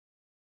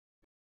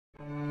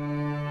Aloha,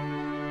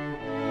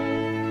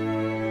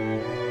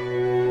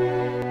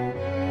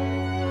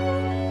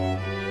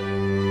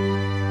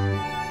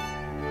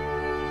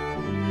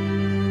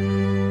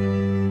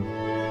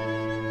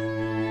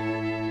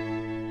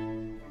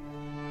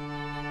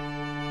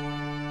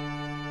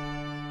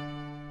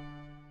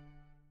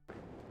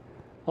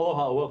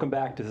 welcome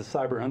back to the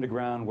Cyber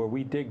Underground, where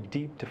we dig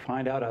deep to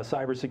find out how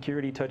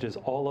cybersecurity touches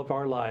all of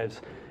our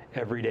lives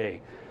every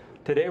day.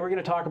 Today we're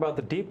going to talk about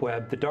the deep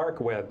web, the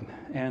dark web,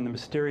 and the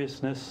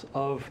mysteriousness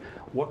of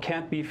what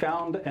can't be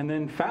found and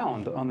then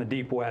found on the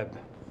deep web,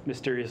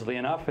 mysteriously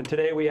enough. And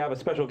today we have a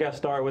special guest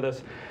star with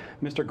us,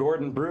 Mr.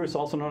 Gordon Bruce,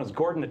 also known as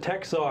Gordon the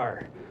Tech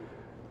Czar.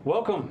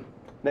 Welcome.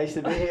 Nice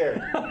to be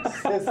here.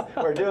 Since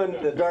we're doing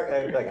the dark,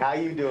 like, how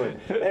you doing?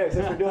 Anyway,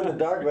 since we're doing the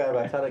dark web,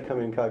 I thought I'd come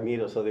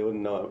incognito so they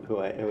wouldn't know who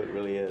it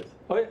really is.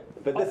 Oh,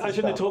 but this I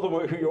shouldn't have told them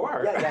who you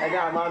are.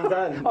 Yeah, I'm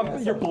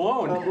done. You're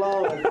blown. I'm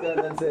blown.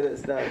 That's it.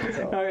 It's done.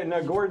 So. All right,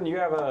 now, Gordon, you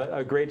have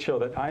a great show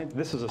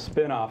this is a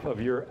spin-off of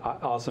your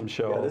awesome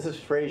show. Yeah, this is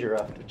Frasier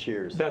after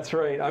Cheers. That's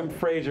right. I'm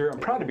Frasier. I'm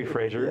proud to be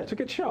Frasier. Yeah. It's a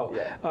good show.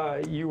 Yeah.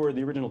 You were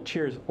the original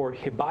Cheers or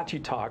Hibachi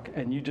Talk,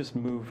 and you just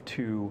moved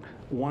to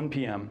 1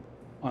 p.m.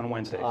 on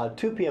Wednesdays.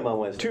 2 p.m. on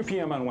Wednesdays. 2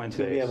 p.m. on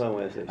Wednesdays. 2 p.m. on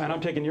Wednesdays. And I'm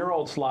taking your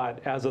old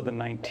slot as of the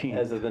 19th.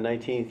 As of the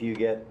 19th, you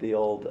get the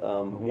old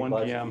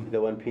 1 p.m.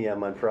 The 1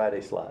 p.m. on Friday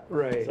slot.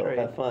 Right. So right.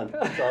 have fun.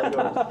 It's all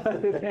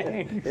yours.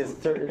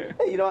 Thanks.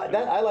 Hey, you know,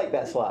 I like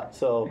that slot.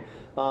 So,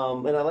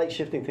 and I like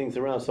shifting things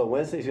around. So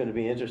Wednesday's going to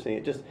be interesting.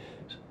 It just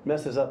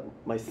messes up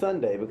my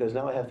Sunday because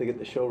now I have to get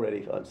the show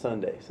ready on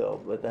Sunday.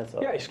 So, but that's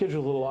all. Yeah, you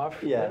scheduled a little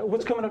off. Yeah.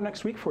 What's coming up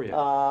next week for you?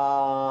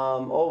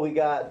 We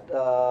got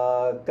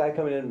a guy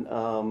coming in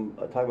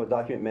talking about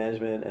document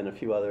management and a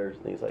few other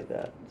things like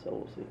that. So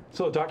we'll see.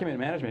 So document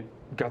management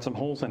got some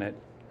holes in it.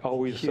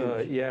 Always,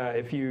 yeah.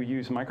 If you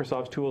use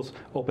Microsoft's tools,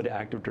 open to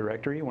Active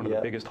Directory, one of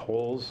the biggest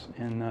holes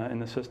in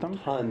the system.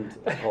 Tons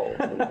of holes.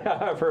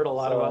 I've heard a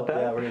lot about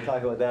that. Yeah, we're going to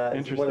talk about that.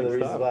 Interesting one of the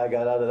reasons stuff. why I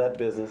got out of that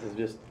business is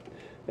just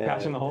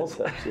patching the holes.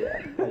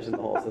 Yeah, patching the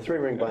holes. The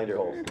 3-ring binder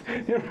holes.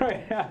 You're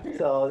right. Yeah.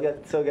 So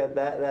got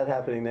that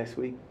happening next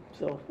week.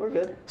 So we're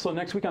good. So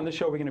next week on this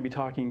show, we're going to be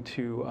talking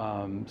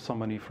to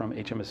somebody from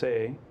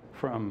HMSA,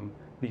 from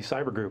the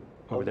cyber group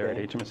over there at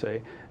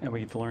HMSA, and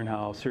we get to learn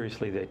how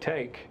seriously they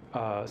take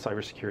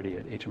cybersecurity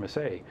at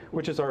HMSA,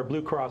 which is our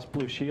Blue Cross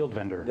Blue Shield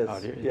vendor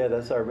out here. Yeah,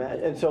 that's our match.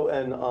 And so,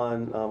 and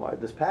on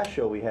this past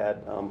show, we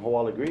had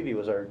Hawala Greavy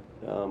was our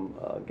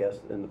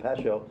guest in the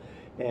past show,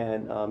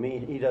 and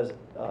he does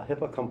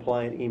HIPAA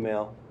compliant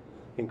email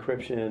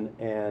encryption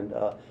and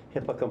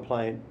HIPAA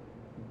compliant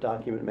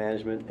document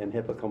management and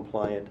HIPAA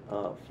compliant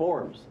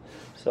forms.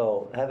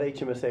 So have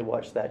HMSA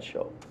watch that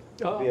show.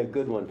 It'll be a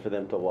good one for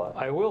them to watch.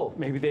 I will.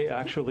 Maybe they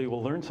actually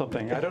will learn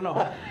something. I don't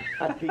know.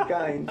 Be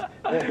kind.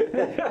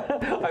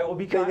 I will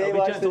be kind. They may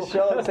watch the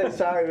show and say,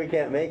 sorry, we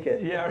can't make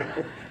it.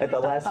 Yeah. At the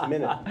last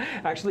minute.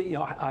 Actually, you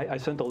know, I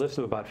sent a list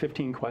of about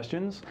 15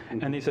 questions,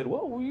 and they said,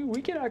 well,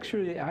 we can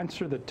actually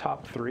answer the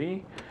top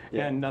 3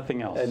 and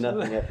nothing else. And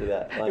nothing after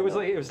that. It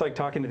was like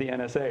talking to the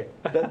NSA.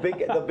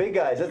 The big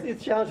guys.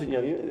 It's challenging.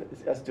 You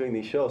know, us doing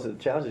these shows. The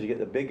challenge is you get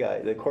the big guy,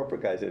 the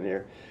corporate guys in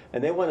here,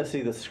 and they want to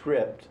see the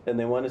script and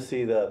they want to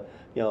see the,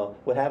 you know,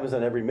 what happens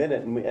on every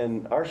minute,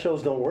 and our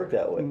shows don't work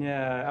that way.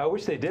 Yeah, I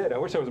wish they did. I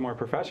wish I was more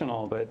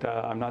professional, but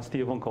I'm not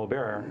Stephen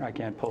Colbert. I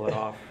can't pull it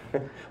off.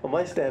 Well,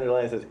 my standard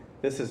line says,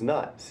 this is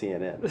not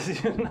CNN. This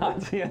is not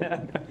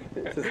CNN.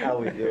 This is how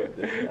we do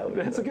it.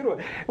 That's a good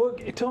one. Well,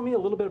 tell me a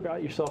little bit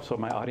about yourself so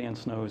my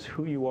audience knows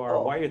who you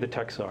are, why you're the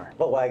Tech Czar.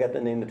 Oh, why I got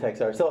the name the Tech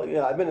Czar. So, you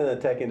know, I've been in the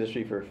tech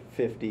industry for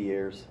 50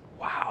 years.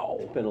 Wow.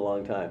 It's been a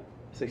long time.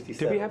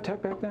 67. Did we have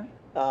tech back then?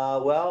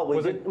 Well, we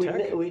Was did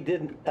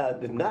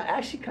not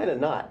actually, kind of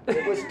not.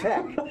 It was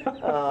tech,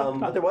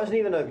 but there wasn't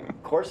even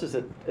courses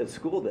at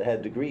school that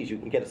had degrees. You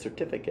can get a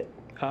certificate.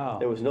 Oh.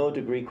 There was no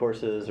degree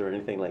courses or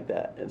anything like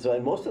that,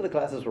 and most of the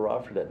classes were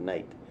offered at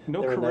night.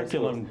 No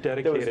curriculum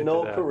dedicated to that. There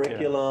was no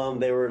curriculum.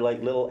 They were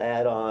like little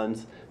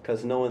add-ons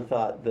because no one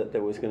thought that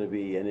there was going to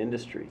be an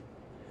industry.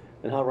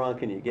 And how wrong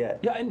can you get?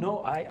 Yeah, no,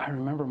 I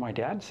remember my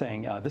dad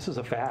saying, this is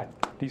a fad,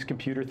 these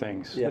computer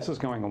things, this is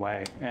going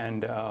away.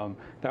 And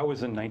that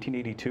was in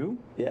 1982?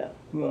 Yeah.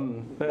 Well,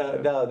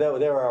 no,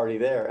 they were already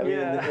there. I mean,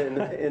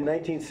 in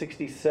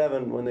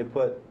 1967, when they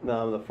put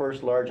the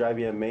first large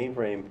IBM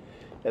mainframe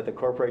at the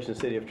Corporation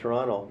City of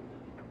Toronto,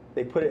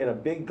 they put it in a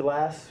big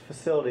glass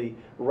facility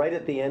right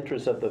at the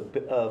entrance of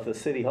the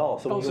city hall.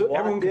 So when you walked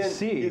everyone could in,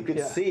 see. you could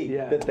see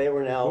that they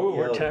were now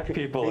we're tech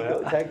people.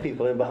 Tech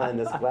people in behind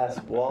this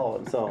glass wall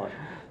and so on.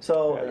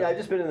 So I've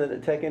just been in the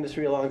tech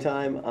industry a long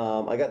time.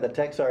 I got the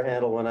Tech Czar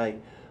handle when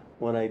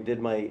I did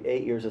my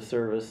 8 years of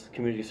service,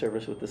 community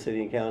service with the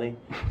city and county.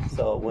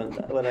 So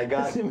when I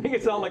got, you make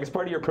it sound like it's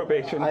part of your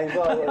probation. I've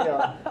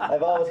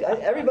always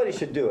everybody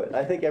should do it.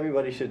 I think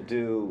everybody should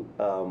do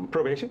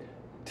probation.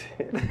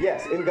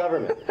 Yes, in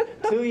government.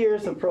 2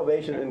 years of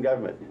probation in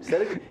government.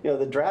 Instead of,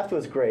 the draft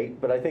was great,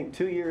 but I think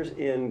 2 years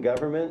in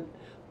government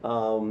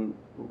to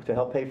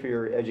help pay for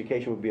your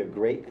education would be a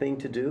great thing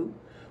to do.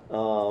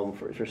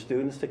 for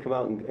students to come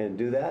out and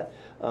do that.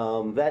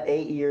 That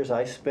 8 years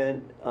I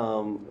spent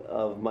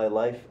of my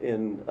life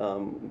in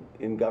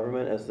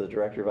government as the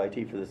director of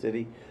IT for the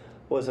city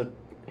was a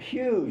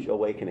huge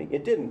awakening.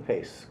 It didn't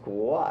pay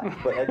squat,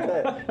 but I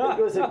tell you,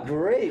 it was a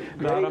great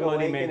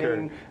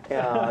awakening.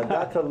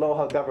 Got to know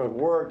how government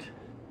worked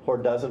or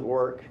doesn't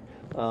work.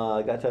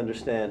 Got to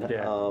understand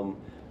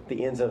the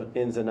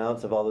ins and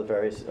outs of all the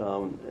various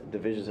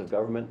divisions of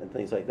government and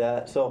things like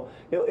that. So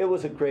it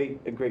was a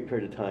great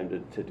period of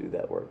time to do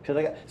that work.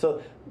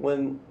 So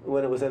when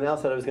it was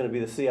announced that I was going to be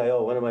the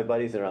CIO, one of my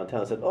buddies around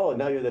town said, "Oh,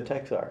 now you're the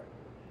tech czar,"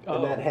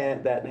 and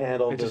that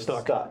handle just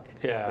stuck.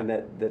 Yeah, and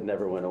that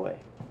never went away.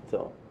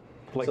 So.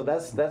 So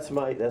that's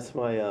my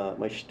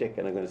shtick,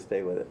 and I'm going to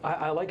stay with it.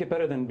 I like it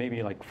better than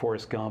maybe like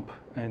Forrest Gump,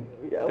 and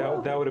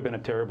that would have been a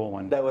terrible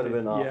one. That would have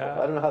been awful.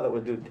 Yeah. I don't know how that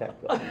would do tech,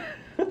 though. I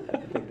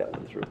have to think that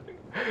one through.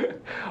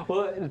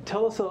 Well,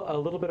 tell us a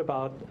little bit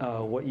about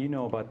what you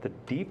know about the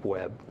deep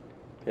web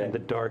and the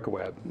dark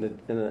web. And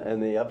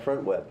the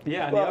upfront web.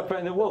 Yeah, and the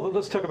upfront. Well,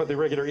 let's talk about the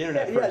regular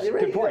internet first.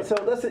 Good point. So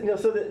this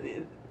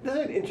is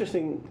an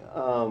interesting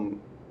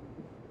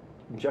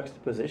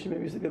juxtaposition,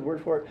 maybe is a good word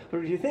for it. But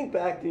if you think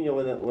back,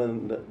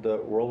 when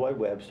the World Wide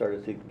Web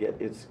started to get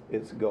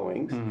its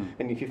goings,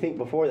 and if you think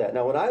before that,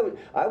 now when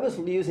I was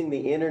using the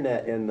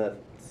internet in the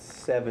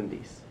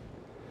 70s,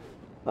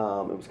 it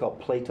was called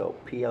Plato,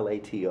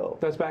 Plato.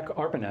 That's back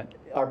ARPANET.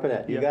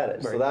 ARPANET, you got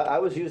it. Right. So I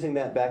was using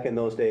that back in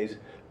those days,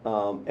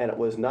 and it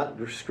was not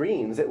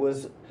screens; it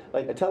was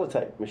like a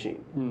teletype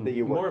machine that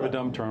you more of a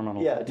dumb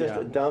terminal. Yeah, just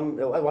a dumb.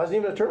 It wasn't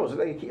even a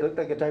terminal; it looked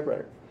like a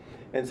typewriter.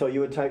 And so you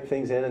would type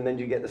things in, and then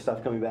you get the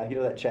stuff coming back. You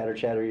know that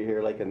chatter you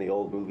hear like in the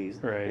old movies,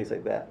 things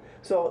like that.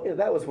 So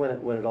that was when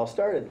it all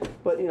started.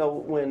 But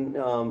when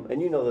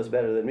and you know this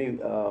better than me,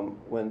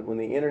 when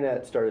the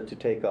internet started to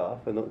take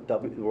off and the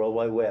World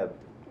Wide Web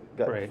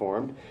got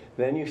formed,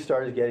 then you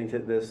started getting to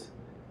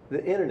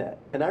the internet.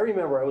 And I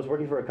remember I was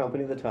working for a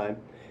company at the time,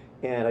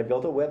 and I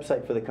built a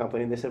website for the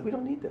company, and they said, "We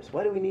don't need this.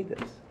 Why do we need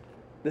this?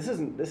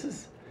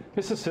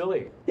 This is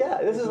silly.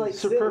 Yeah, this is like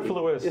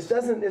superfluous. Silly. It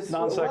doesn't. It's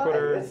non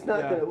sequitur. It's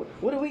not going to.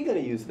 What are we going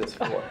to use this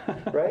for,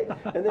 right?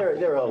 And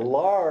they're a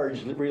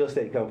large real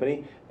estate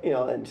company,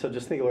 and so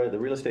just think of where the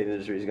real estate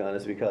industry has gone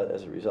as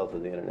a result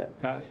of the internet.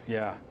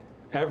 Yeah,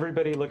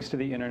 everybody looks to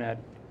the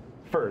internet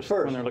first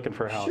when they're looking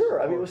for a house.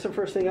 Sure. I mean, what's the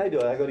first thing I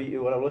do? I go to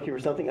when I'm looking for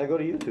something. I go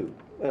to YouTube.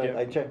 And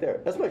I check there.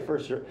 That's my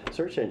first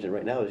search engine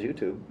right now is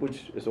YouTube,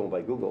 which is owned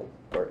by Google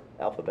or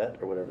Alphabet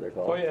or whatever they're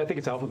called. Oh yeah, I think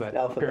it's Alphabet.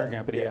 Parent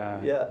company.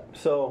 Yeah.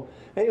 So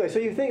anyway, so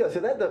you think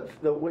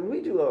when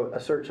we do a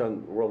search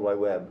on World Wide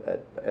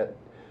Web at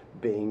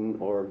Bing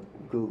or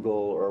Google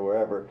or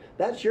wherever,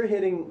 you're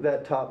hitting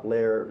that top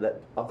layer.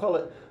 That I'll call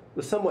it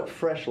the somewhat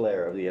fresh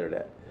layer of the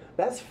internet.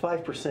 That's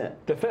 5%.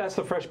 That's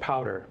the fresh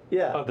powder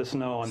of the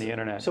snow on the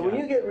internet. So when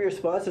you get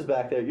responses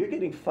back there, you're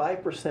getting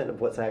 5% of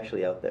what's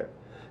actually out there.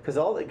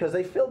 Because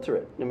they filter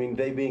it. I mean,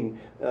 they being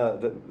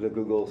the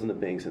Googles and the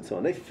Bings and so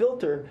on. They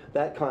filter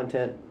that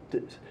content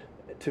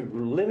to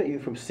limit you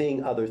from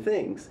seeing other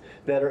things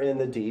that are in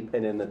the deep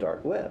and in the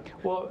dark web.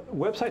 Well,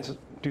 websites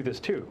do this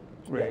too.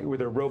 Right,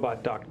 with a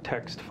robot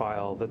doctext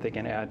file that they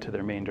can add to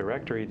their main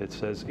directory that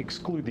says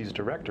exclude these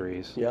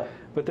directories. Yeah.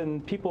 But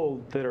then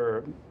people that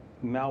are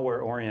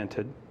malware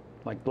oriented,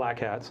 like black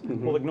hats,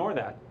 will ignore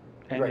that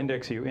and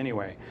index you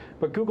anyway.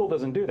 But Google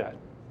doesn't do that.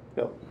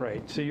 No.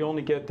 Right. So you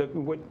only get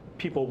what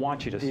people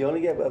want you to see. You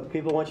only get what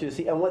people want you to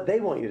see and what they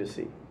want you to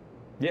see.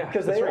 Yeah.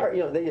 Because they are,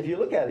 if you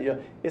look at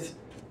it, it's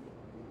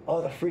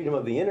the freedom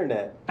of the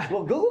internet.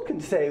 Well, Google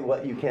can say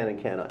what you can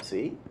and cannot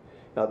see.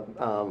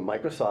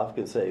 Microsoft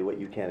can say what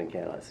you can and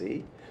cannot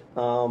see.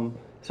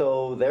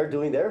 So they're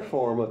doing their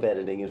form of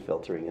editing and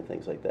filtering and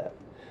things like that.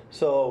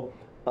 So,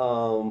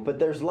 but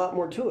there's a lot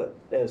more to it,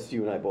 as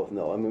you and I both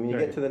know. I mean, when you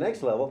get to the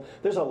next level,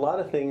 there's a lot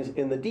of things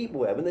in the deep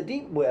web. And the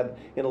deep web,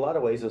 in a lot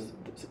of ways, is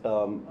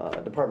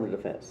Department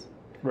of Defense.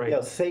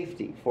 Right.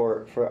 Safety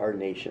for our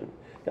nation.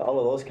 All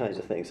of those kinds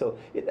of things. So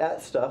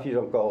that stuff, you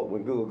don't go,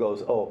 when Google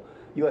goes,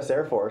 U.S.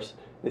 Air Force,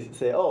 they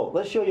say,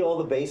 let's show you all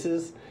the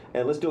bases,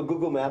 and let's do a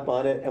Google map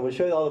on it, and we'll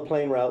show you all the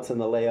plane routes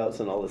and the layouts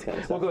and all this kind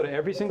of stuff. We'll go to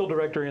every single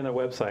directory in their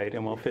website,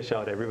 and we'll fish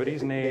out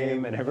everybody's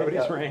name and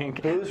everybody's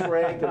rank. Who's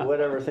ranked and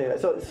whatever thing.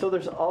 So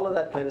there's all of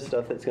that kind of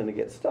stuff that's going to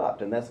get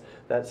stopped, and that's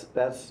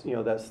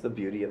the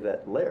beauty of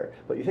that layer.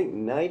 But you think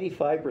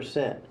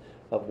 95%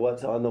 of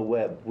what's on the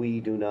web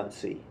we do not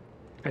see.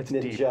 It's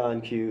that deep.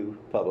 John Q.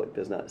 Public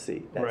does not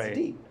see. That's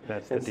deep.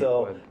 That's the deep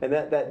web. And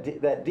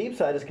that deep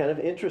side is kind of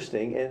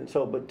interesting. And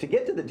so, but to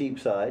get to the deep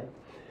side,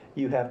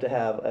 you have to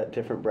have a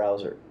different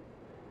browser.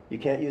 You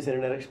can't use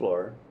Internet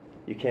Explorer.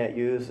 You can't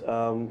use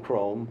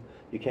Chrome.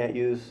 You can't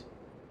use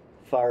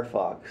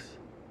Firefox.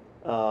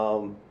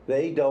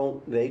 They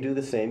do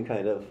the same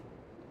kind of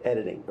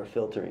editing or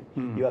filtering.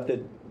 You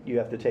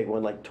have to take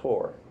one like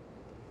Tor.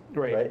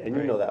 Right? And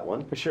you know that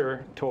one.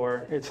 Sure,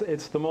 Tor.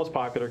 It's the most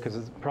popular because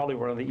it's probably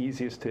one of the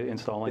easiest to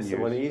install and use.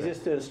 It's one of the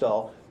easiest to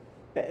install.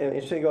 And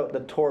interesting about the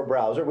Tor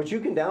browser, which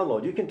you can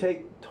download. You can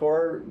take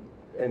Tor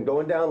and go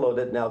and download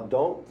it. Now,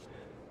 don't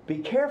be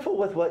careful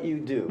with what you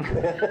do.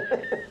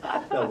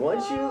 Now,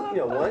 once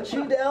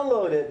you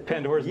download it,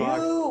 Pandora's you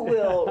box.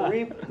 will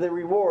reap the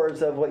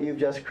rewards of what you've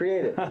just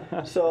created.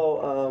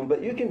 So,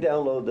 but you can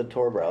download the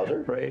Tor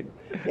browser, Right.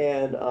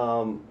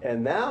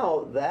 and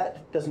now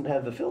that doesn't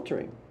have the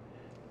filtering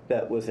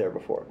that was there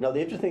before. Now, the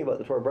interesting thing about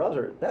the Tor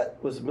browser, that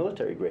was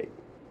military grade.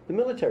 The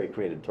military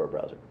created Tor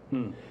browser,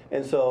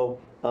 and so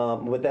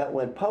when that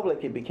went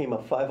public, it became a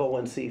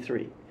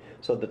 501c3.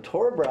 So the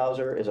Tor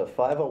browser is a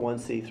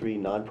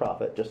 501c3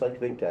 nonprofit, just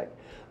like ThinkTech,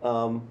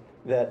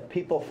 that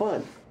people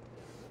fund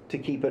to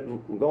keep it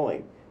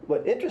going.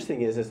 What's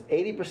interesting is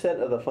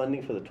 80% of the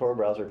funding for the Tor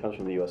browser comes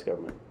from the U.S.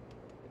 government.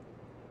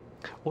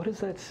 What does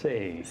that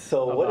say?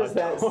 So what does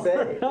that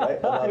say, right,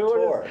 about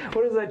Tor?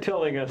 What is that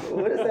telling us?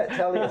 What is that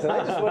telling us? And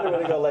I just wonder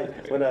when I go,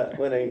 like,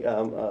 when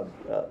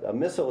a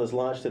missile is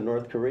launched in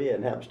North Korea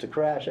and happens to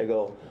crash, I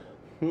go,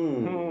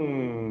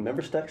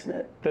 remember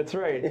Stuxnet? That's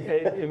right.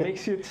 It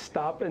makes you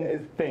stop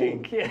and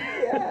think.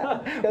 Yeah.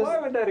 Why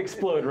would that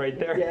explode right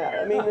there?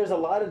 Yeah, I mean, there's a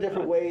lot of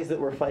different ways that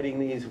we're fighting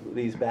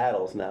these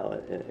battles now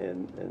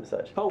and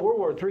such. Oh, World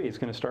War III is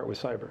going to start with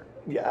cyber.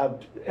 Yeah,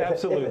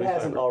 Absolutely. If it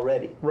hasn't cyber.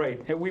 already.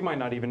 Right. And we might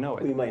not even know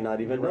it. We might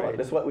not even know Right. it.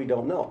 That's what we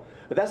don't know.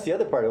 But that's the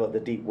other part about the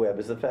deep web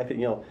is the fact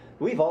that,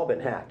 we've all been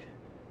hacked.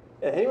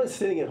 Anyone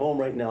sitting at home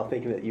right now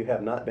thinking that you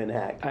have not been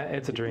hacked,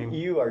 It's a dream.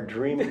 you are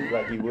dreaming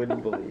like you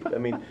wouldn't believe. I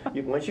mean,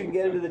 once you can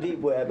get into the deep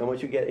web and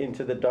once you get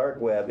into the dark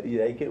web,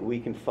 we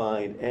can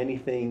find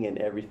anything and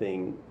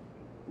everything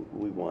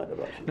we want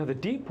about you. Now, the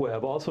deep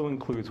web also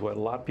includes what a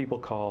lot of people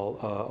call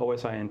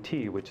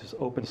OSINT, which is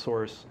open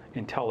source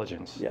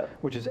intelligence, Yeah.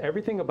 which is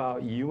everything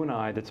about you and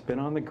I that's been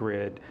on the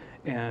grid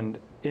and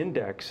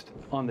indexed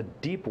on the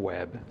deep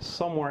web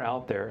somewhere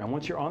out there. And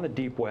once you're on the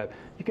deep web,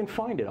 you can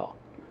find it all.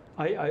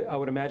 I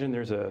would imagine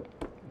there's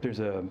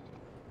an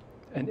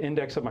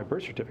index of my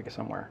birth certificate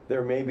somewhere.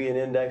 There may be an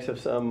index of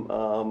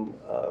some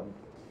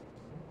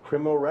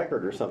criminal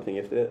record or something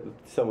if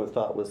someone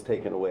thought was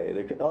taken away.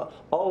 There could,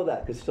 all of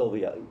that could still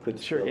be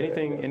Sure,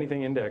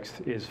 anything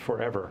indexed is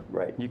forever.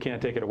 Right. You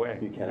can't take it away.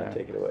 You cannot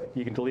take it away.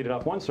 You can delete it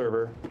off one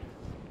server.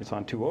 It's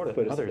on two others.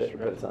 But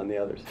it's on the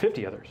others.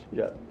 50 others.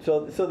 Yeah.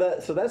 So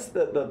that's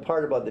the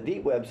part about the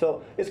deep web.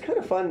 So it's kind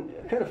of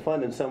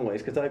fun in some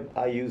ways because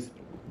I use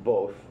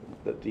both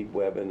the deep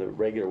web and the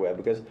regular web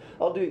because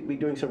I'll be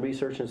doing some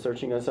research and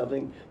searching on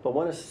something, but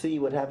want to see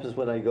what happens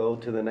when I go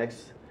to the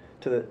next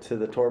to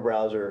the Tor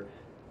browser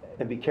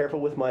and be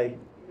careful with my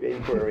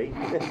inquiry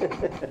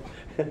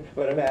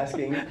what I'm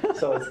asking,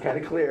 so it's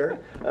kind of clear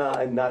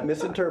and not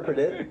misinterpret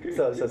it.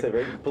 So it's a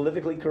very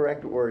politically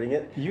correct wording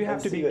it. You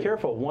have to be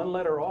careful. One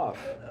letter off.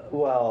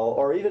 Well,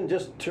 or even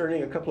just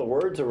turning a couple of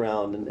words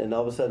around, and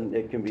all of a sudden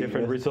it can be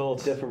different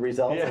results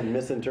yeah. And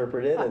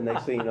misinterpreted, and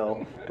next thing you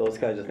know, those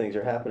kinds of things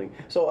are happening.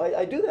 So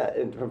I do that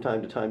from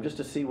time to time just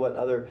to see what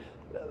other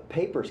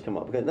papers come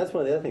up. And that's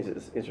one of the other things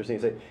that's interesting.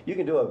 Is that you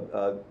can do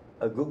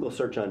a Google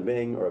search on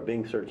Bing or a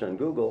Bing search on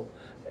Google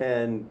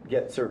and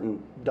get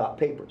certain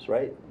papers,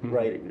 right?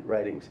 Mm-hmm.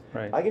 Writings.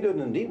 Right. I can do it in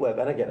the deep web,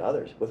 and I get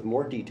others with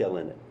more detail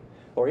in it,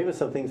 or even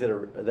some things that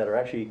are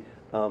actually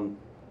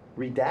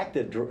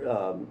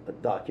redacted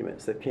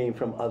documents that came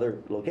from other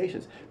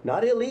locations.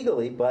 Not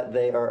illegally, but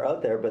they are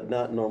out there, but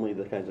not normally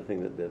the kinds of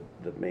things that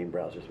the main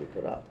browsers would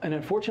put up. And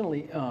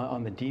unfortunately,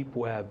 on the deep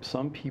web,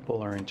 some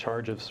people are in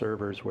charge of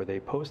servers where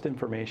they post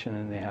information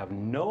and they have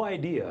no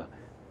idea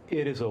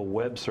it is a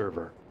web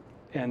server.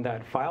 And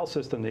that file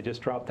system they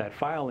just dropped that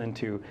file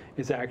into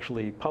is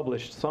actually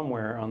published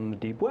somewhere on the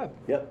deep web.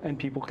 Yep. And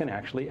people can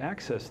actually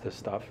access this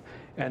stuff.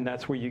 And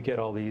that's where you get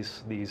all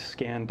these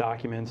scanned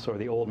documents or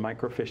the old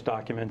microfiche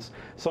documents.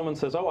 Someone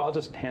says, oh, I'll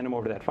just hand them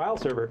over to that file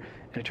server.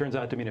 And it turns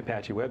out to be an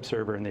Apache web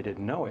server and they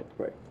didn't know it.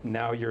 Right.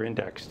 Now you're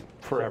indexed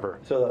forever.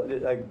 So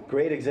a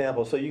great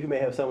example. So you may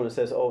have someone that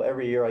says, oh,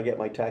 every year I get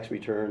my tax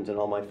returns and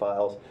all my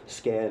files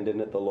scanned in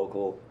at the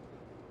local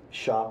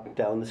shop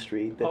down the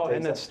street.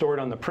 And that's stored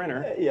on the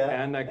printer. Yeah.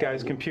 And that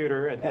guy's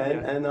computer.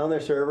 And on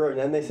their server, and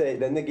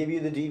then they give you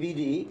the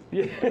DVD,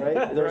 yeah.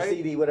 right? Their right.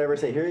 CD, whatever.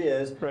 Say here he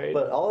is. Right.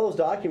 But all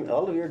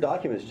of your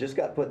documents just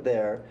got put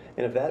there,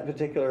 and if that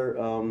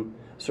particular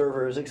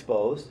server is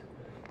exposed,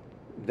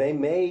 they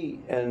may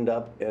end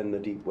up in the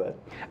deep web.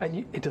 And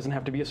it doesn't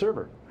have to be a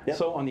server. Yeah.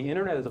 So on the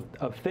Internet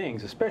of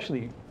Things,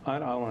 especially, I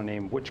don't want to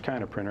name which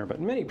kind of printer, but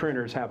many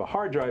printers have a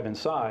hard drive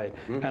inside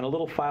and a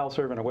little file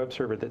server and a web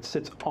server that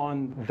sits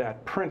on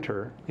that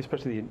printer,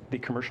 especially the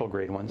commercial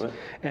grade ones. Right.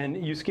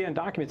 And you scan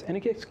documents and it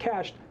gets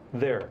cached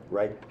there.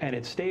 Right. And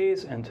it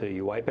stays until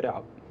you wipe it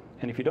out.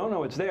 And if you don't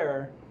know it's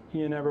there,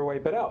 you never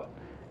wipe it out.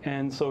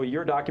 And so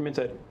your documents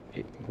at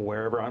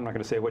wherever, I'm not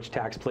going to say which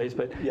tax place,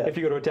 but yeah. if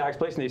you go to a tax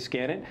place and they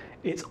scan it,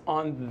 it's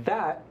on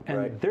that, and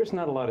right. there's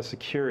not a lot of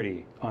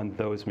security on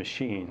those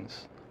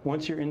machines.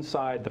 Once you're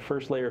inside the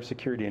first layer of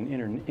security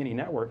in any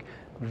network,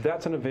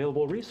 that's an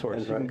available resource.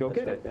 That's you can go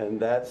get right. it. And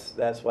that's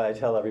why I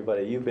tell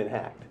everybody, you've been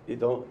hacked. You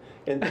don't.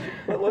 And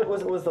what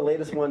was the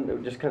latest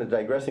one? Just kind of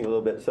digressing a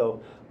little bit.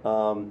 So,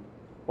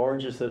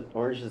 Orange is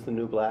the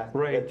New Black.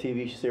 Right. That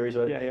TV series.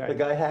 Right? Yeah. The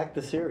guy hacked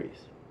the series.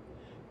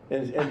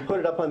 and put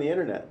it up on the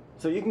internet.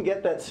 So you can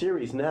get that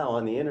series now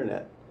on the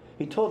internet.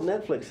 He told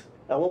Netflix,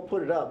 I won't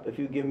put it up if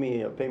you pay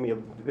me a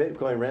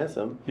Bitcoin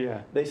ransom.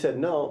 Yeah. They said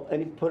no,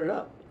 and he put it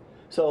up.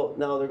 So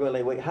now they're going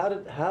like, wait, how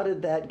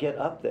did that get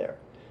up there?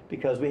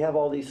 Because we have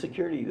all these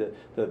security,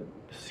 the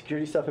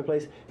security stuff in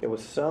place. It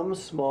was some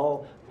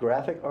small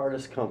graphic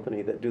artist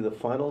company that do the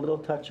final little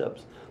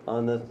touch-ups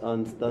on the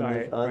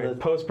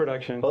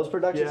post-production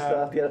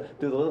stuff. Yeah,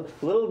 do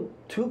the little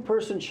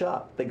two-person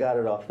shop. They got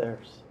it off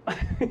theirs.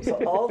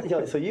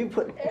 So you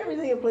put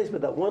everything in place,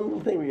 but that one little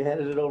thing where you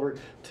handed it over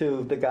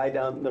to the guy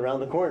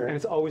around the corner. And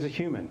it's always a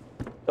human.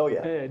 Oh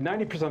yeah.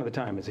 90% of the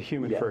time, it's a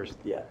human first.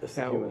 Yeah, it's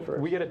a human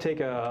first. We got to take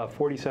a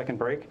 40-second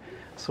break,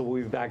 so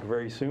we'll be back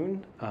very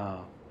soon.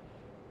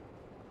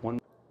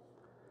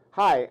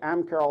 Hi,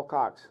 I'm Carol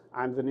Cox.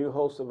 I'm the new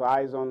host of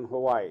Eyes on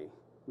Hawaii.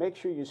 Make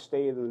sure you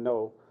stay in the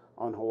know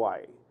on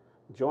Hawaii.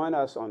 Join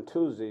us on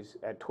Tuesdays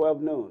at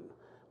 12 noon.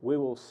 We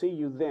will see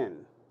you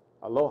then.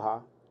 Aloha.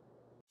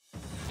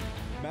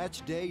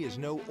 Match day is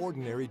no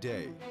ordinary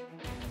day.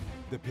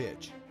 The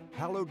pitch,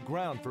 hallowed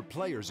ground for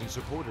players and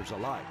supporters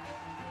alike.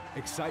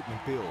 Excitement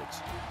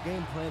builds.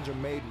 Game plans are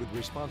made with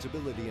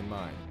responsibility in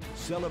mind.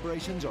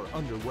 Celebrations are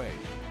underway.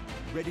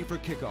 Ready for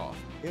kickoff,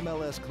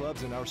 MLS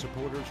clubs and our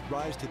supporters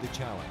rise to the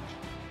challenge.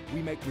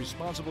 We make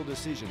responsible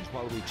decisions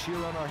while we cheer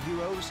on our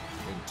heroes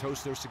and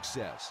toast their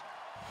success.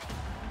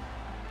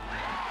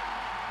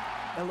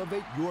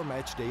 Elevate your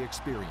match day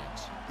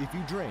experience. If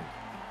you drink,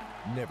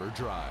 never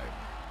drive.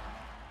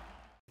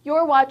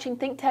 You're watching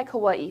ThinkTech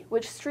Hawaii,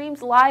 which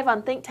streams live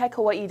on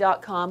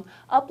thinktechhawaii.com,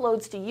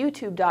 uploads to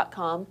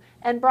youtube.com,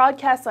 and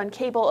broadcasts on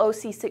cable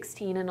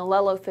OC16 and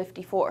Alelo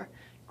 54.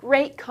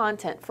 Great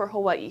content for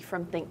Hawaii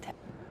from ThinkTech.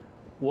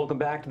 Welcome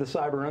back to the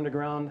Cyber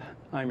Underground.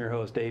 I'm your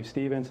host, Dave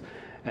Stevens,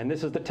 and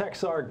this is the Tech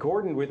Czar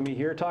Gordon with me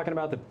here talking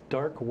about the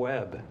dark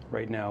web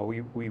right now.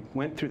 We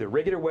went through the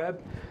regular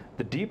web,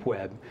 the deep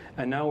web,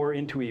 and now we're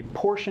into a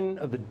portion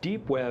of the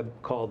deep web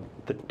called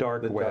the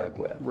dark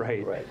web.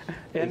 Right.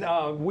 And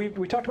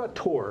we talked about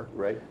Tor.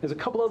 Right. There's a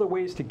couple other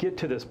ways to get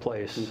to this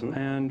place,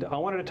 and I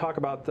wanted to talk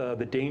about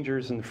the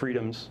dangers and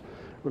freedoms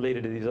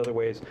related to these other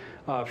ways.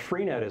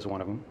 Freenet is one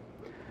of them.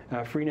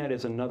 Freenet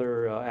is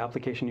another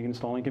application you can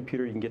install on your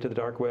computer. You can get to the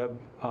dark web.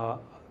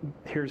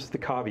 Here's the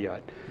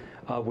caveat.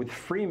 With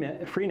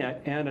Freenet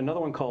and another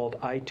one called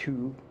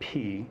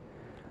I2P,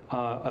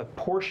 a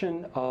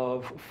portion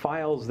of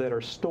files that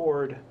are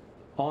stored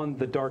on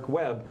the dark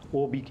web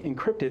will be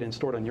encrypted and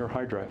stored on your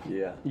hard drive.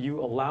 Yeah. You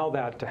allow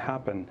that to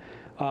happen.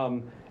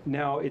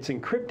 Now it's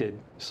encrypted,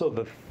 so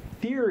the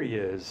theory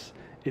is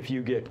if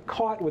you get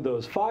caught with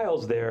those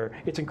files there,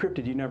 it's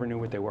encrypted, you never knew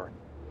what they were.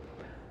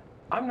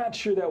 I'm not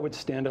sure that would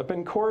stand up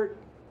in court,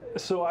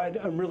 so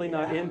I'm really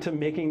not into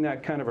making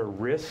that kind of a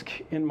risk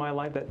in my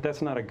life.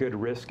 That's not a good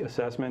risk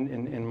assessment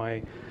in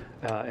my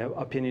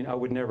opinion. I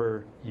would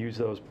never use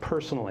those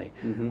personally.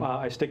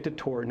 I stick to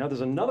Tor. Now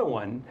there's another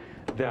one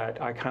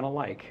that I kind of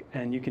like,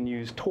 and you can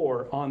use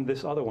Tor on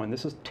this other one.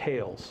 This is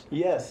Tails.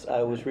 Yes,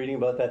 I was reading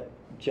about that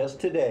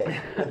just today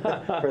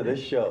for this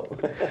show.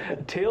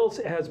 Tails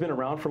has been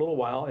around for a little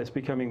while. It's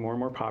becoming more and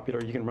more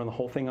popular. You can run the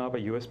whole thing off a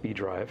USB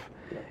drive,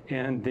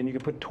 and then you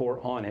can put Tor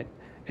on it,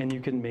 and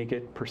you can make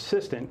it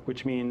persistent,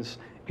 which means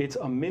it's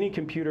a mini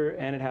computer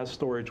and it has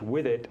storage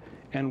with it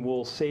and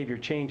will save your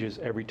changes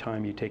every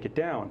time you take it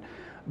down.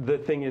 The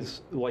thing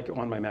is, like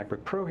on my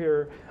MacBook Pro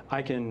here,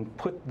 I can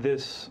put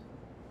this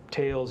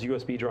Tails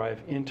USB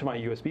drive into my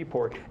USB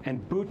port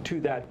and boot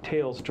to that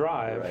Tails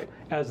drive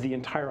as the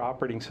entire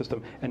operating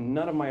system, and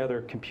none of my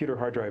other computer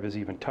hard drive is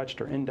even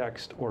touched or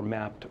indexed or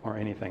mapped or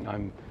anything.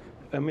 I'm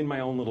in my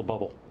own little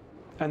bubble.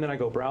 And then I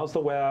go browse the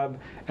web,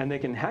 and they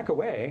can hack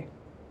away,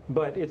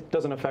 but it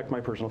doesn't affect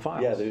my personal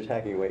files. Yeah, they're just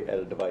hacking away at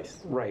a device.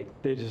 Right.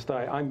 They just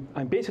I'm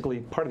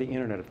basically part of the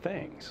Internet of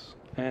Things,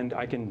 and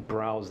I can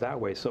browse that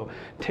way. So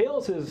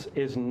Tails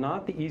is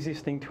not the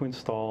easiest thing to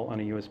install on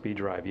a USB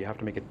drive. You have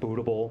to make it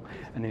bootable,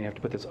 and then you have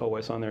to put this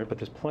OS on there. But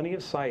there's plenty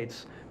of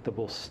sites that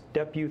will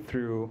step you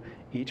through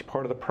each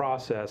part of the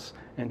process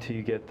until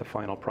you get the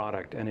final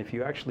product. And if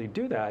you actually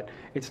do that,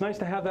 it's nice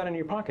to have that in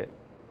your pocket.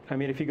 I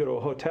mean, if you go to a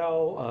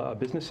hotel, a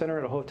business center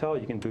at a hotel,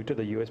 you can boot to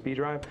the USB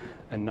drive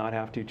and not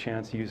have to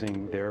chance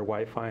using their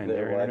Wi-Fi and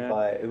their internet.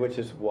 Wi-Fi, which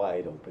is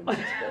wide open.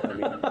 I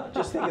mean,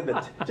 just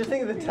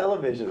think of the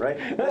television,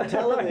 right? The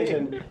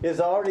television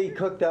is already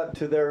hooked up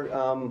to their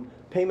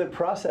payment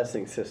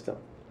processing system.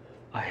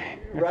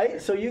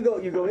 Right? So you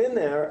go in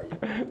there,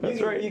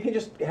 you can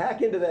just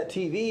hack into that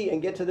TV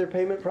and get to their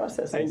payment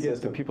processing system.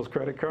 And get to people's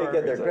credit card. They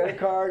get their credit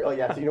card. Oh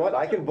yeah, so you know what?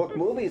 I can book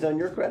movies on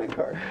your credit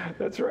card.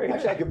 That's right.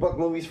 Actually, I could book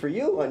movies for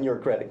you on your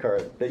credit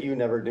card that you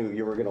never knew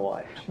you were going to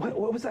watch.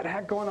 What was that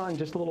hack going on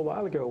just a little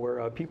while ago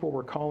where people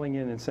were calling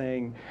in and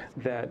saying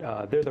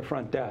that they're the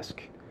front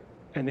desk,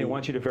 and they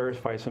want you to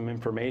verify some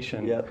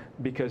information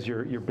because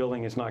your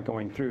billing is not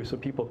going through. So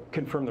people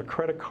confirm their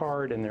credit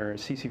card and their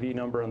CCV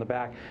number on the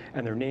back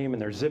and their name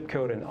and their zip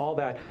code and all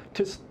that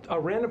to a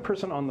random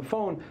person on the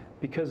phone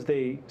because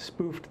they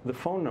spoofed the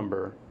phone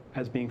number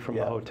as being from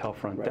the hotel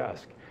front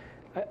desk.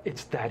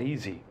 It's that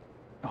easy.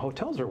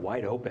 hotels are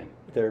wide open.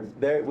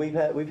 We've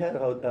had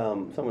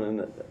someone in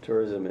the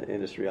tourism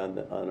industry on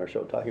our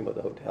show talking about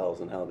the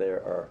hotels and how they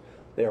are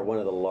one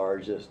of the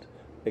largest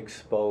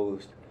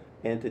exposed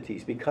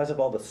entities because of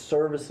all the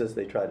services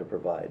they try to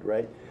provide,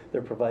 right?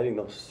 They're providing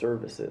those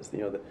services, you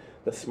know,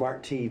 the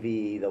smart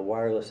TV, the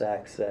wireless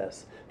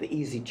access, the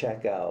easy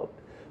checkout,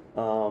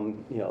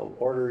 you know,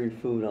 ordering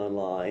food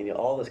online, you know,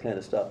 all this kind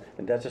of stuff,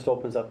 and that just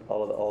opens up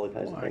all the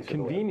kinds of things.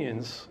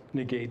 Convenience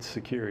negates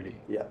security.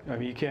 Yeah. I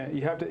mean,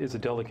 you have to. It's a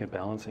delicate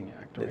balancing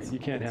act, right? You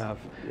can't have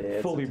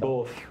it's fully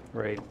both,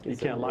 right? You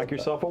can't lock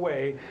yourself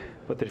away,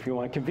 but that if you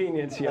want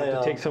convenience, you have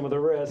to take some of the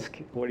risk.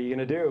 What are you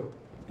going to do?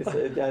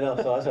 I know,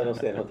 so I don't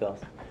stay in hotels.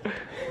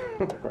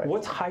 Right.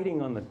 What's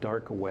hiding on the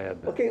dark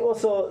web? Okay, well,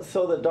 so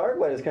the dark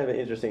web is kind of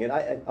interesting, and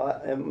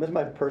this is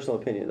my personal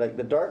opinion. Like,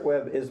 the dark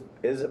web is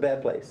a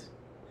bad place,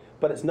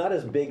 but it's not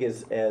as big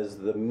as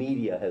the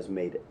media has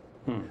made it.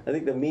 I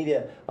think the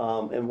media,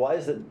 and why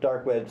is the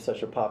dark web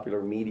such a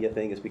popular media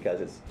thing? Is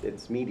because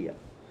it's media.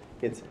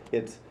 It's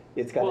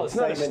got it's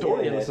not a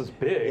story unless it's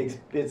big.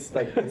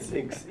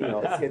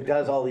 It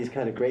does all these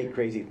kind of great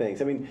crazy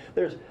things. I mean,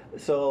 there's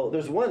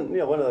one,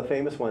 one of the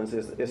famous ones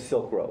is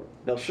Silk Road.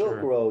 Now,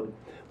 Silk Road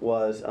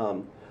was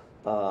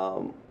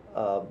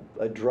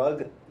a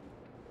drug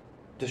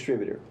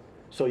distributor.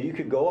 So you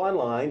could go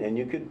online and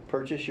you could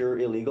purchase your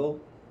illegal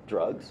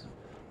drugs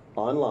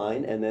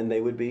online, and then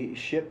they would be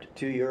shipped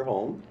to your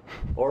home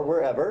or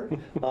wherever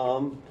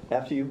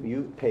after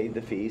you paid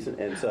the fees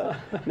and such.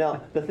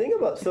 Now, the thing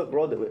about Silk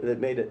Road that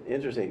made it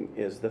interesting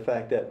is the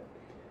fact that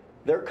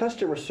their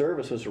customer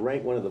service was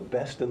ranked one of the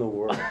best in the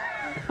world.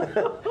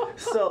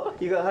 So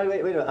you go,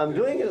 wait a minute, I'm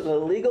doing an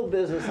illegal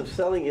business of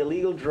selling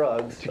illegal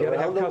drugs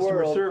around the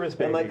world, service,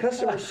 baby. and my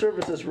customer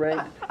service is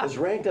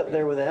ranked up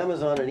there with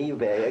Amazon and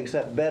eBay,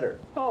 except better.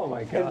 Oh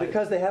my God! And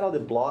because they had all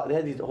they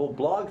had these whole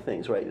blog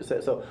things, right?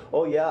 So,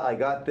 oh yeah, I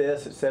got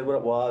this. It said what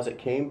it was. It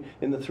came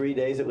in the 3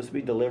 days it was to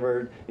be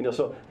delivered. You know,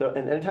 so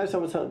and anytime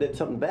someone did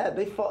something bad,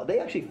 they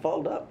actually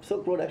followed up.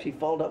 Silk Road actually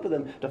followed up with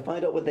them to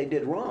find out what they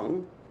did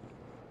wrong.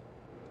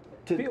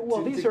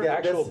 These are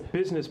actual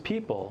business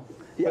people,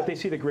 but they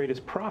see the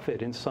greatest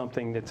profit in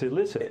something that's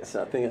illicit. It's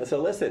something that's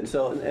illicit.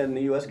 And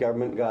the U.S.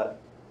 government got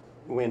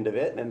wind of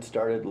it and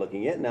started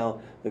looking at it.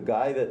 Now,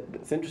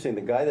 it's interesting,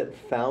 the guy that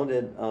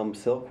founded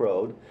Silk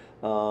Road,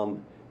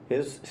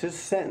 his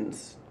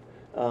sentence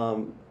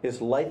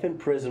is life in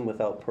prison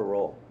without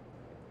parole.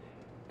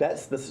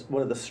 That's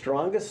one of the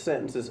strongest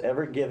sentences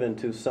ever given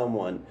to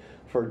someone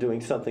for doing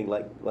something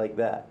like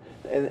that.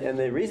 And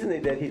the reason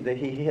that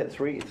he hit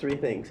three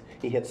things.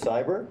 He hit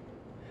cyber,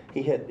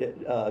 he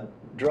hit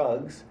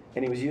drugs,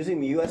 and he was using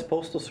the U.S.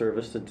 Postal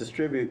Service to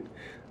distribute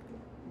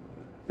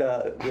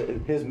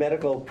his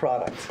medical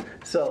products.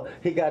 So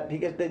I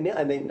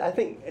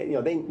think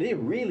they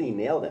really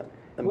nailed him.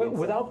 I mean,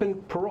 without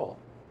parole.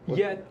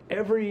 Yet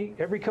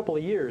every couple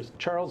of years,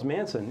 Charles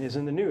Manson is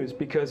in the news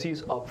because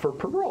he's up for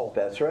parole.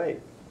 That's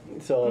right.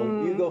 So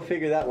you go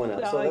figure that one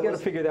out. I got to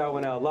figure that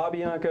one out. La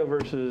Bianca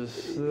versus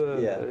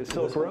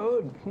Silk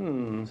Road.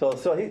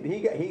 So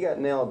he got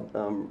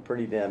nailed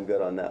pretty damn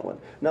good on that one.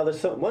 Now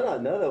there's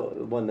another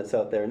one that's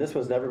out there, and this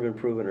one's never been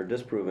proven or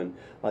disproven.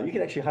 You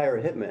can actually hire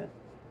a hitman.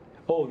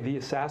 Oh, the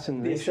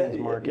assassinations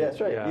market. Yeah,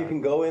 that's right. Yeah. You can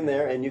go in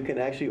there and you can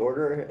actually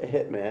order a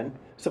hitman,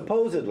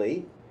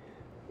 supposedly.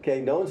 Okay,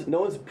 no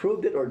one's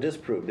proved it or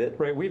disproved it.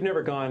 Right, we've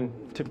never gone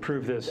to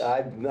prove this.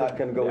 I'm not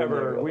going to go in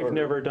there. We've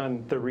never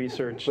done the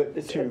research. But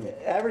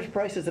average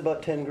price is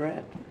about 10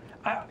 grand.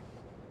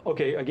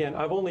 Okay, again,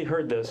 I've only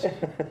heard this,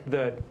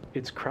 that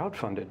it's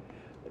crowdfunded.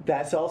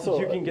 That's also...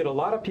 You can get a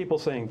lot of people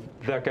saying,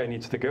 that guy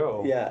needs to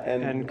go. Yeah,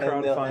 and they'll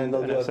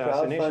do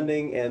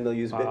crowdfunding, and they'll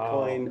use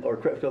Bitcoin or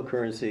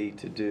cryptocurrency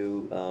to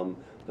do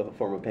the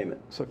form of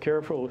payment. So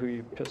careful who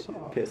you piss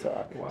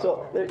off. Wow.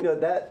 So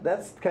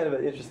that's kind of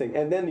an interesting.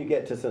 And then you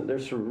get to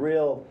there's some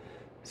real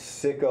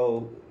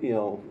sicko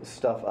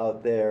stuff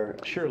out there.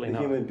 Surely the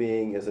not. Human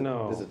being is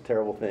a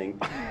terrible thing.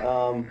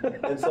 And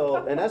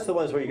that's the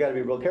ones where you got to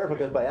be real careful,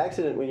 because by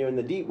accident, when you're in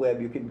the deep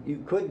web,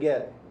 you could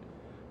get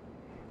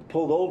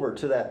pulled over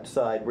to that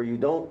side where you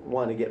don't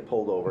want to get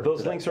pulled over.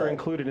 Those links are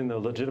included in the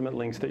legitimate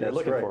links that you're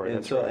looking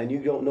for. And you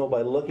don't know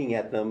by looking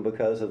at them,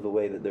 because of the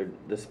way that they're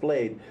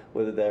displayed,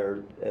 whether they're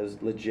as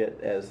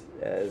legit as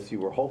you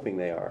were hoping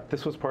they are.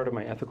 This was part of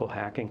my ethical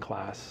hacking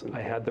class.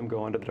 I had them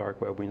go onto the dark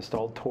web. We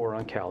installed Tor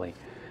on Kali,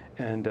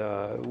 and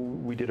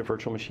we did a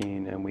virtual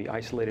machine, and we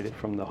isolated it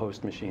from the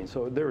host machine,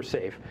 so they were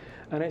safe.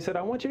 And I said,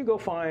 I want you to go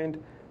find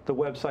the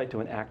website to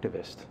an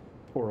activist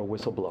or a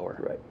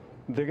whistleblower. Right.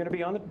 They're going to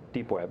be on the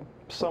deep web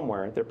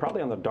somewhere. They're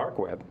probably on the dark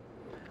web.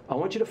 I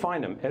want you to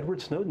find them. Edward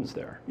Snowden's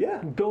there.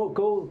 Yeah.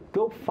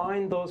 Go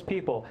find those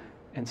people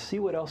and see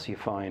what else you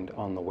find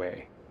on the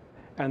way.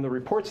 And the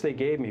reports they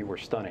gave me were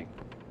stunning.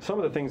 Some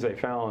of the things they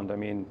found, I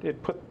mean,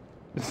 it put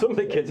some of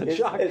the kids in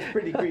shock. It's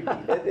pretty creepy.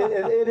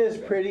 It is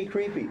pretty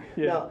creepy.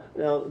 Yeah.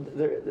 Now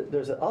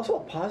there's also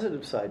a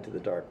positive side to the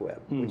dark web,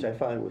 which I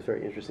find was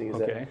very interesting, is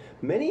that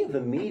many of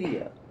the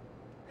media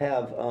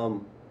have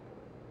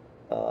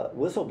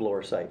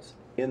whistleblower sites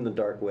in the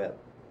dark web,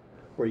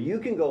 where you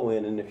can go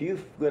in, and if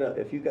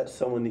you've got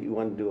someone that you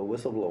want to do a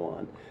whistleblow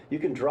on, you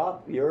can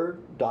drop your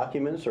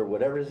documents or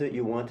whatever it is that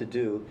you want to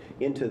do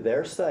into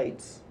their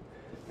sites.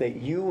 That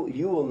you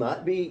will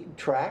not be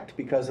tracked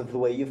because of the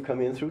way you've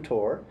come in through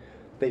Tor.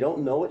 They don't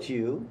know it's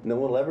you. No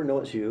one will ever know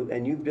it's you.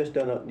 And you've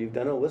done a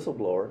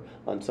whistleblower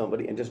on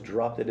somebody and just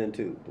dropped it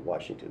into the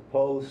Washington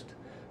Post,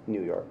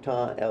 New York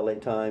Times, LA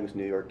Times,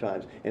 New York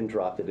Times, and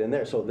dropped it in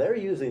there. So they're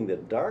using the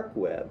dark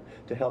web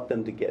to help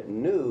them to get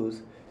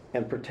news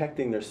and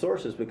protecting their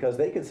sources, because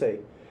they can say,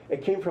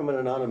 it came from an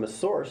anonymous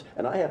source,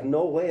 and I have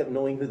no way of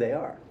knowing who they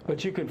are.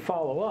 But you can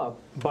follow up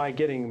by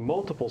getting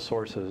multiple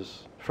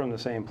sources from the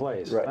same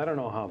place. Right. I don't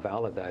know how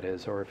valid that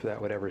is, or if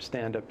that would ever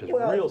stand up to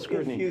Well, real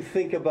scrutiny. if you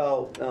think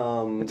about...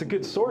 it's a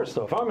good source,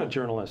 though. If I'm a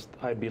journalist,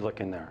 I'd be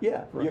looking there.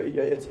 Yeah, Right.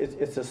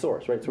 it's a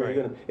source, right? So Right.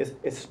 you're gonna,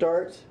 it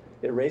starts,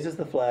 it raises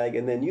the flag,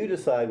 and then you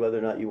decide whether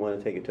or not you want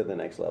to take it to the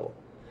next level.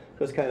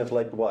 So it's kind of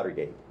like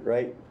Watergate,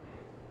 right?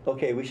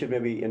 Okay, we should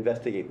maybe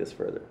investigate this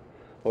further.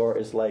 Or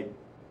it's like,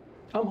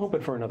 I'm hoping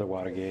for another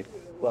Watergate.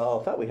 well,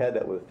 I thought we had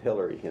that with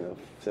Hillary,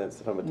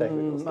 since from a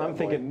technical standpoint. I'm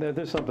thinking that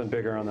there's something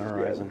bigger on the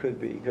horizon. Yeah,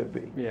 could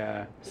be.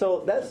 Yeah.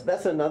 So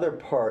that's another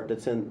part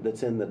that's in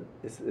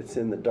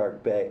the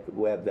dark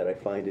web that I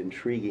find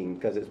intriguing,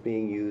 because it's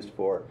being used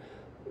for,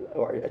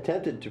 or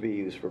attempted to be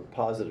used for,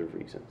 positive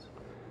reasons.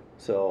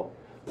 So,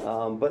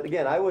 but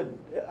again, I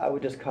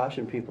would just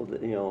caution people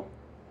that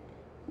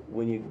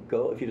when you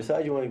go, if you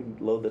decide you want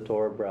to load the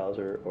Tor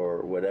browser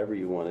or whatever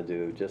you want to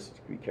do,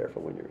 just be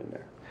careful when you're in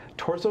there.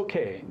 Tor's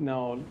okay.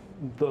 Now,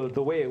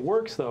 the way it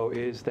works, though,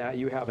 is that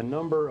you have a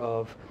number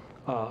of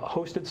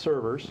hosted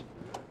servers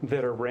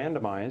that are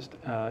randomized.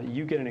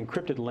 You get an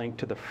encrypted link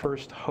to the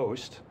first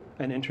host,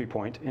 an entry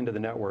point into the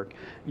network.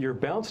 You're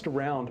bounced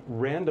around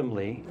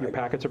randomly. Your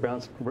packets are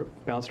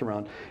bounced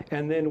around.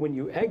 And then when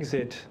you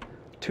exit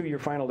to your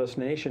final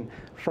destination,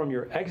 from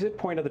your exit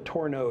point of the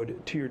Tor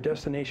node to your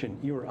destination,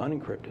 you are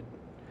unencrypted.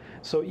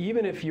 So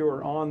even if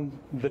you're on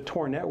the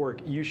Tor network,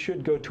 you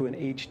should go to an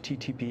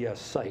HTTPS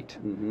site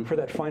for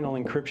that final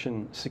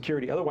encryption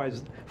security.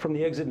 Otherwise, from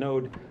the exit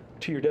node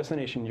to your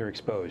destination, you're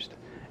exposed.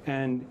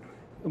 And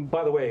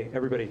by the way,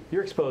 everybody,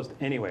 you're exposed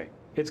anyway.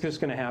 It's just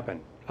going to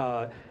happen.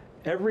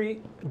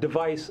 Every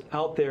device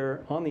out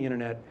there on the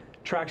internet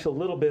tracks a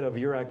little bit of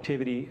your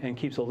activity and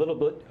keeps a little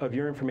bit of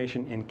your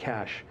information in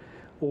cache,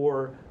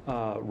 or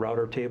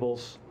router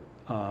tables.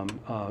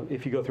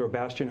 If you go through a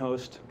Bastion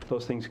host,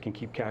 those things can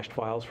keep cached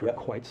files for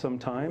quite some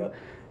time. Yep.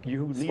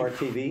 You leave Smart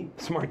TV.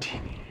 Smart TV.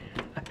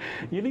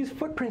 You leave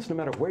footprints no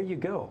matter where you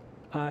go.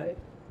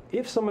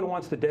 If someone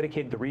wants to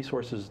dedicate the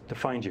resources to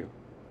find you,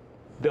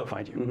 they'll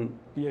find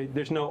you.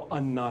 There's no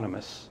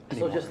anonymous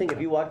anymore. So just think, if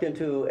you walked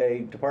into a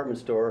department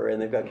store and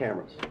they've got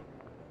cameras,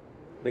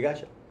 they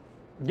got you.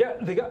 Yeah,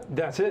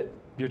 that's it.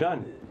 You're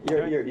done.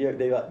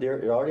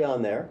 You're already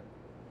on there.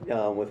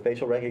 With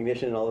facial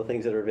recognition and all the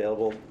things that are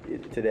available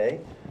today,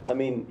 I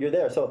mean, you're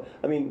there. So,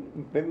 I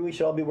mean, maybe we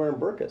should all be wearing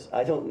burqas.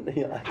 I don't.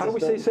 How do we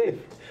stay safe?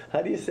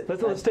 How do you say?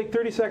 Let's take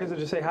 30 seconds to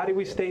just say, how do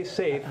we stay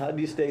safe? How do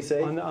you stay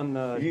safe on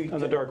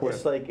the dark web?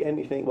 It's like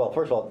anything. Well,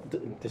 first of all,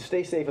 to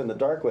stay safe in the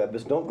dark web,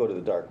 just don't go to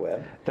the dark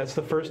web. That's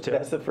the first tip.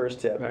 That's the first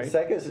tip. Right.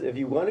 Second is, if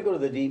you want to go to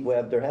the deep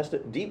web, there has to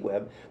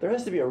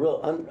be a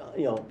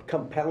real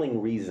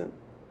compelling reason.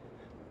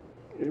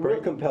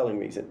 Real compelling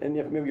reason, and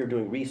if maybe you're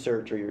doing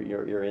research or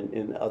you're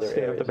in other areas.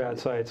 Stay off the bad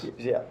sites.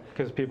 Yeah,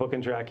 because people can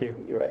track you.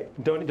 You're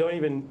right. Don't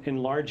even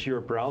enlarge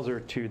your browser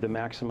to the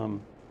maximum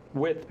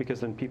width, because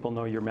then people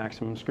know your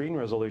maximum screen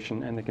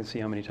resolution and they can see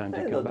how many times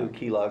you And come they'll back.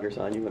 do keyloggers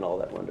on you and all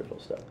that wonderful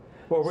stuff.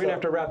 Well, we're going to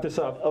have to wrap this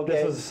up. Okay.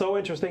 This is so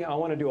interesting. I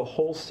want to do a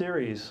whole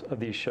series of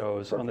these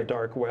shows on the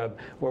dark web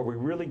where we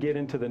really get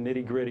into the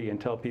nitty-gritty and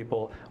tell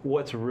people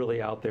what's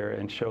really out there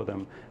and show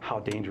them how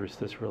dangerous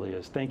this really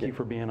is. Thank you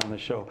for being on the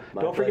show.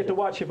 Don't forget to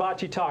watch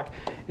Hibachi Talk.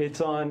 It's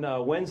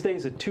on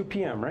Wednesdays at 2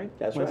 p.m., right?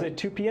 That's Wednesday right. at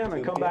 2 p.m.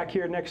 and 2 come p.m. back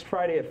here next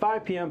Friday at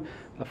 5 p.m.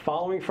 The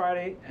following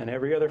Friday and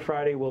every other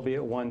Friday will be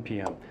at 1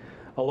 p.m.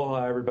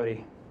 Aloha,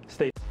 everybody.